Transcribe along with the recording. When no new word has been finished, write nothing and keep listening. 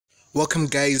Welcome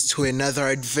guys to another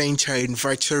adventure in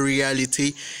virtual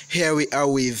reality. Here we are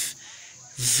with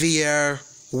VR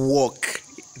Walk.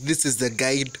 This is the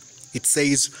guide. It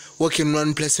says walk in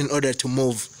one place in order to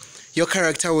move. Your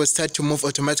character will start to move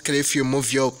automatically if you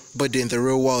move your body in the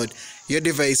real world. Your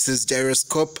device is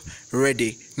gyroscope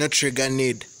ready, no trigger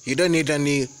need. You don't need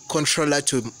any controller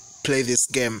to play this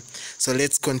game. So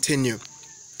let's continue.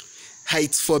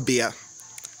 Heights Phobia.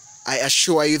 I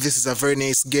assure you this is a very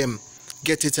nice game.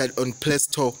 Get it on Play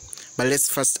Store, but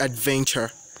let's first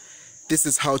adventure. This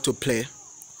is how to play.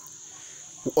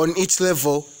 On each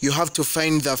level, you have to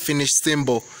find the finish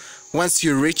symbol. Once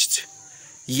you reached,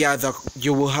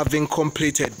 you will have been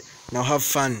completed. Now have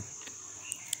fun.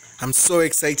 I'm so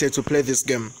excited to play this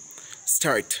game.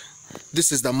 Start.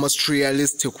 This is the most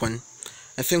realistic one.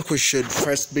 I think we should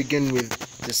first begin with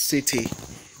the city,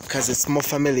 because it's more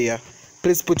familiar.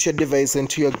 Please put your device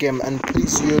into your game and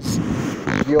please use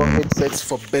your headsets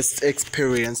for best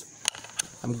experience.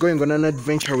 I'm going on an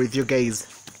adventure with you guys.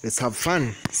 Let's have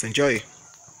fun. Let's enjoy.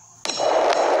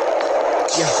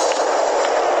 Yeah.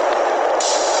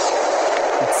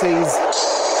 It says,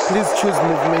 please choose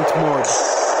movement mode.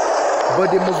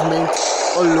 Body movement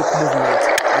or look movement.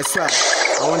 I swear,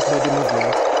 I want body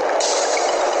movement.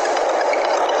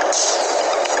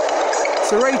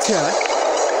 So right here,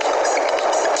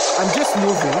 I'm just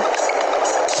moving,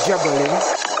 juggling.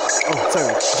 Oh,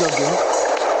 sorry, jogging.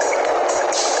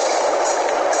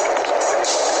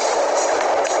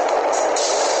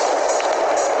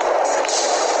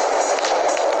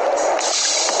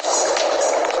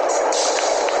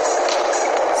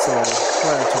 So,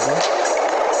 where to go?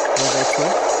 Go that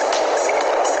way.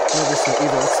 No, this is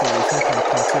either, so I think I'm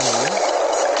continuing.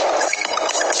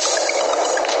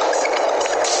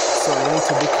 So I need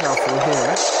to be careful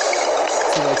here,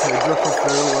 so that I drop off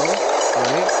very well,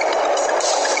 alright?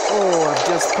 Oh, I've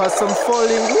just passed some falling.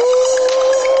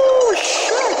 Woo!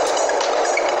 Shit!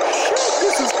 Shit,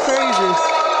 this is crazy.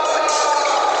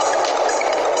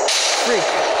 Freak.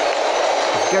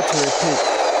 I've got to repeat.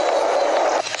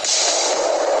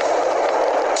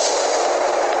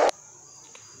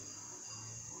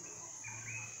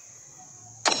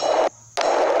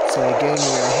 So again,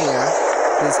 we are here.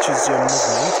 Please choose your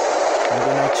movement. I'm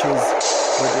gonna choose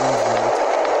body movement.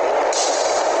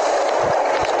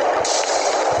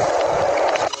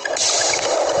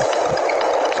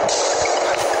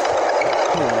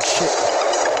 Holy shit.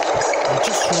 I'm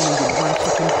just running in one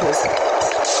fucking place.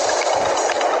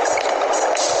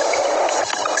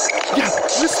 Yeah,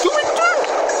 let's do it too!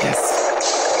 Yes!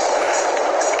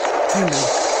 Finally,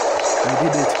 I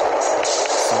did it.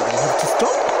 So I have to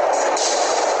stop.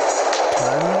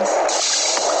 Turn.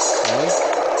 Right?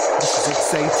 This is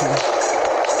exciting.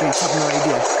 Okay, you have no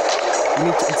idea. You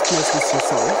need to experience this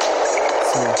yourself.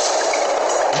 So,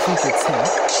 I think it's here.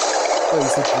 Oh,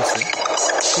 is it this way?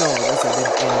 No, that's a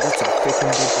dead end. That's a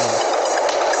freaking dead end.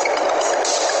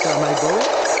 Where am I going?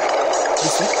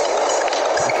 This way?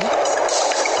 Okay.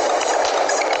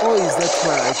 Oh, is that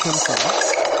where I came from?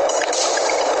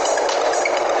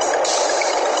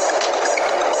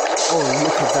 Oh,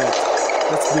 look at that.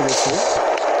 That's beautiful.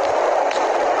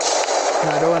 No,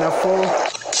 I don't wanna fall.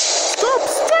 Stop!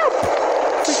 Stop!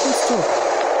 Freaking stop.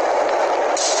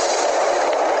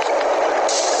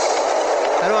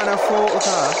 I don't wanna fall.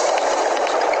 Okay.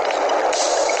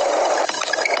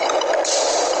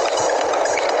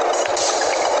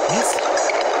 Yes,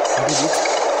 I did it.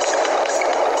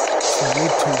 So I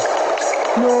need to.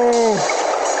 No!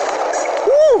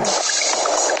 Woo!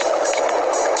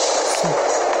 So.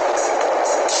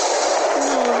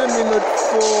 No, let me not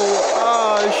fall.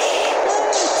 Ah, shit!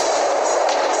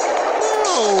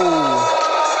 No!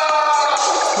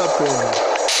 What's happened?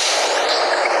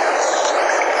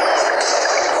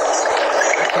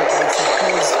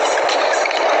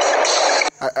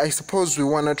 Okay, I suppose we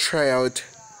wanna try out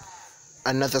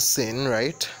another scene,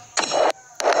 right?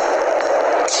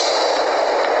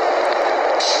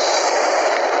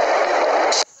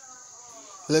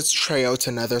 Let's try out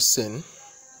another scene.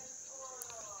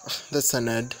 That's an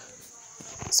ad.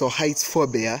 So Heights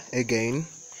Phobia again.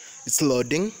 It's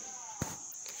loading.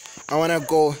 I wanna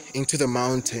go into the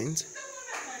mountains.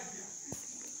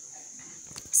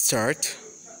 Start.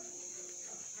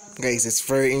 Guys, it's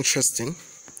very interesting.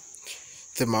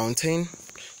 The mountain.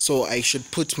 So I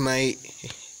should put my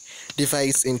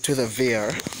device into the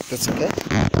VR. That's okay.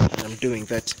 I'm doing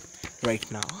that right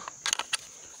now.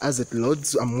 As it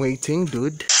loads, I'm waiting,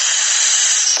 dude.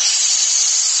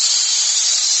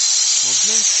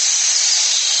 Movement.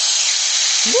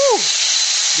 Woo!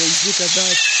 Guys, look at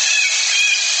that.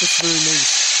 That's very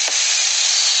nice.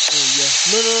 Oh yeah.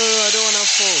 No, I don't wanna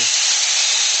fall.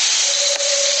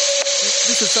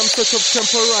 This is some sort of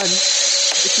temple run.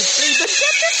 If you play the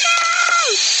game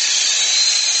before.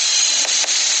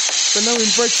 But now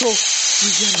in virtual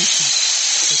reality.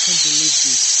 I can't believe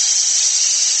this.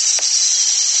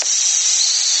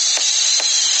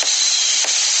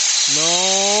 No,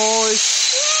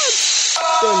 shit.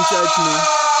 Don't judge me.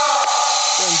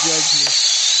 Don't judge me.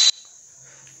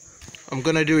 I'm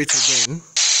gonna do it again.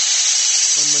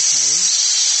 One more time.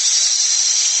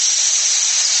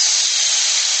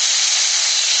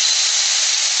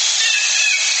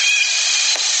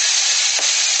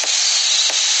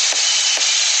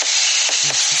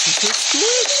 Let's do it.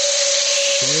 Shit.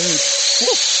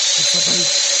 Whoa. I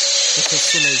survived. That was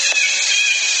so nice.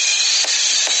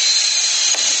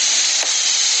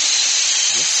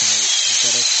 Yes, I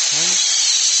got a chance.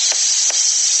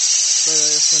 But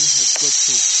the phone has got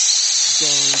to.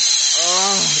 Don't.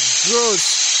 Oh, gross.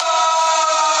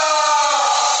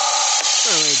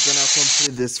 How am I gonna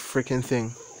complete this freaking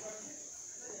thing?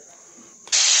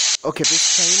 Okay, this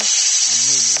time I'm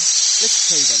winning. Let's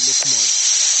try the look mode.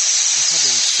 I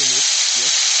haven't seen it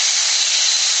yet.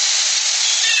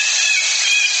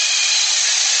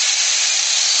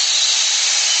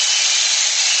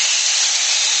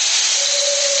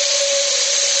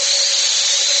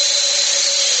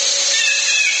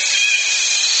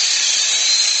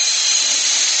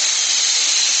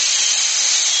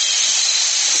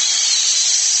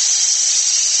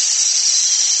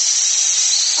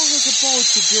 I was about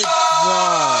to get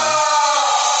there.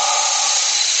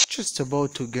 Just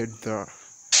about to get there.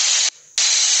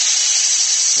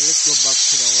 So let's go back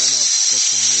to the one I've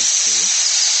gotten used to.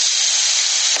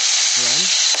 Run.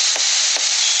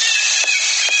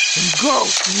 And go!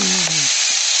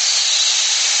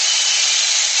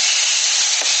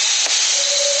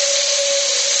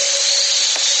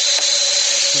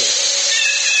 Shit.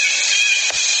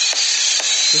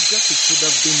 The graphics would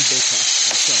have been better,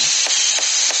 I'm sure.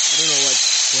 I don't know what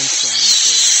went wrong.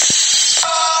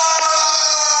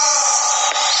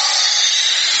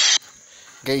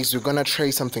 Guys, we're gonna try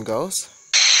something else.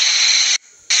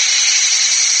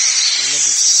 I know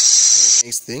this is a very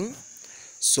nice thing.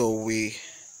 So we're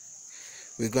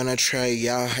gonna try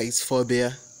VR Heights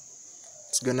Phobia.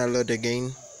 It's gonna load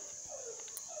again.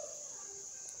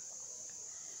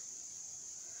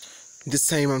 This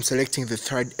time I'm selecting the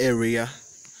third area,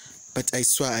 but I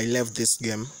swear I love this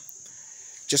game.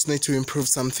 Just need to improve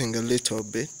something a little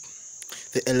bit.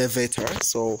 The elevator,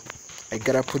 so I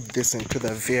gotta put this into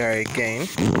the VR again.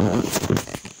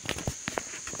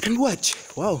 And watch.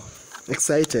 Wow,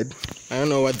 excited. I don't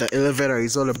know what the elevator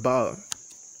is all about.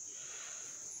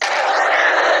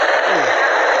 Oh.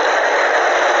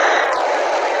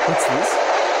 What's this?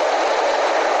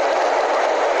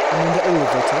 I'm in the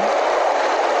elevator.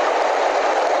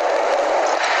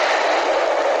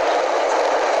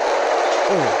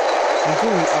 Oh. I'm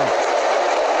going up.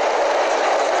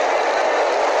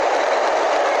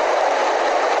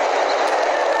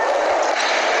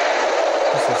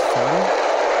 This is fun.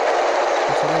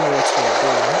 But I don't know what we're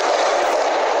doing.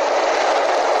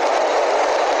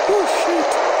 Oh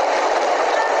shit!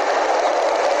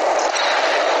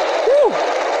 Woo!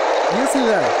 You see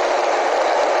that?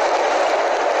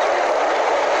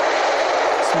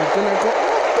 So we're gonna go up.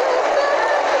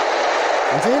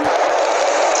 And then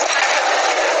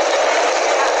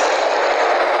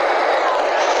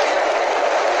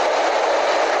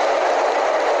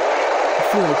I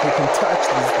feel like I can touch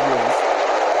these walls.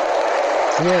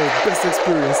 Wow, best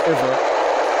experience ever.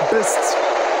 Best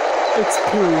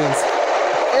experience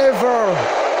ever.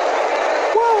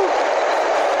 Wow.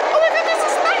 Oh my god, this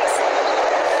is nice.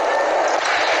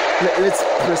 Let's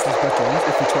press these buttons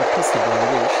if it were possible, I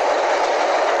wish.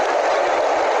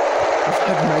 I've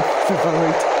had my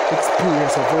favorite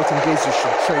experience of voting. Guys, you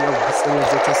should try out this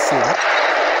elevator soon.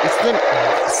 It's not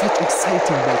such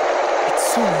exciting, but it's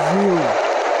so real.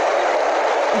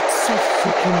 It's so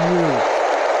freaking real.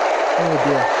 Oh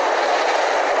dear.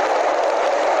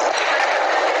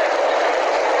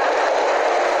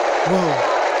 Wow.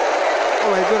 Oh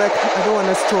my god, I don't want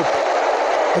to stop.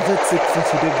 But that's it for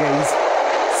today, guys.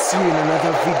 See you in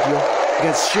another video.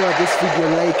 Guys, share this video,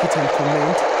 like it and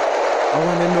comment. I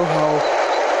want to know how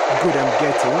good I'm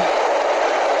getting.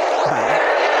 Bye.